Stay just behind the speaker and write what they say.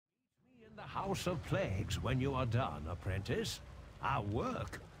the House of Plagues when you are done, apprentice. Our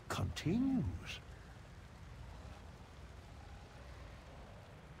work continues.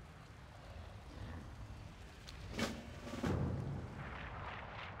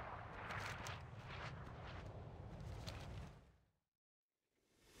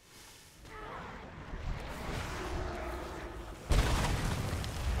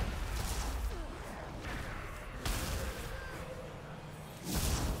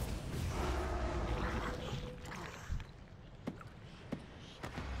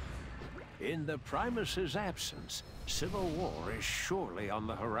 In the Primus's absence, civil war is surely on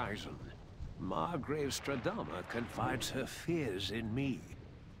the horizon. Margrave Stradama confides her fears in me.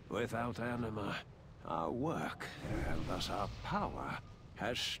 Without Anima, our work, and thus our power,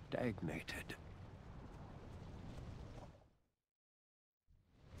 has stagnated.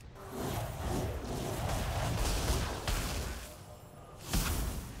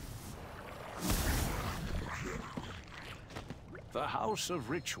 The House of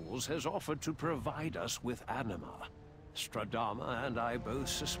Rituals has offered to provide us with anima. Stradama and I both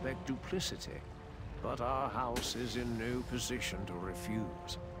suspect duplicity, but our house is in no position to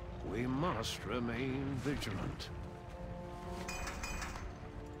refuse. We must remain vigilant.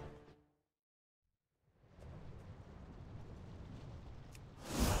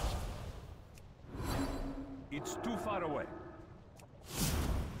 It's too far away.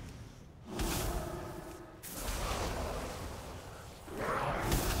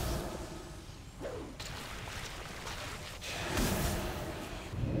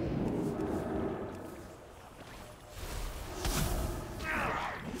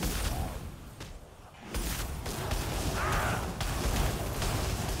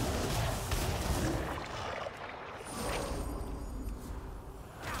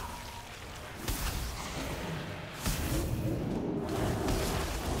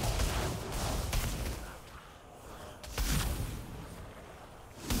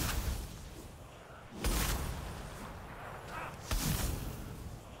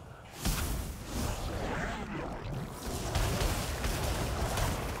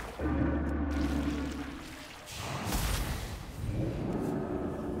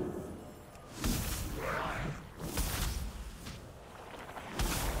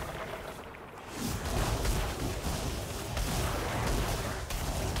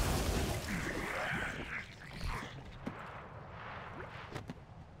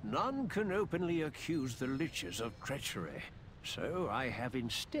 None can openly accuse the Liches of treachery, so I have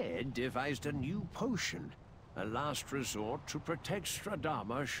instead devised a new potion, a last resort to protect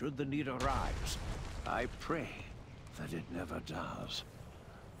Stradama should the need arise. I pray that it never does.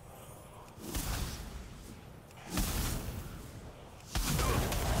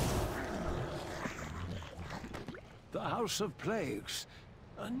 The House of Plagues,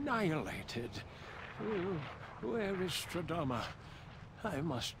 annihilated. Where is Stradama? I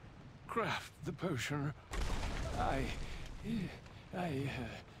must craft the potion. I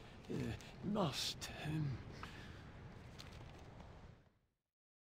must.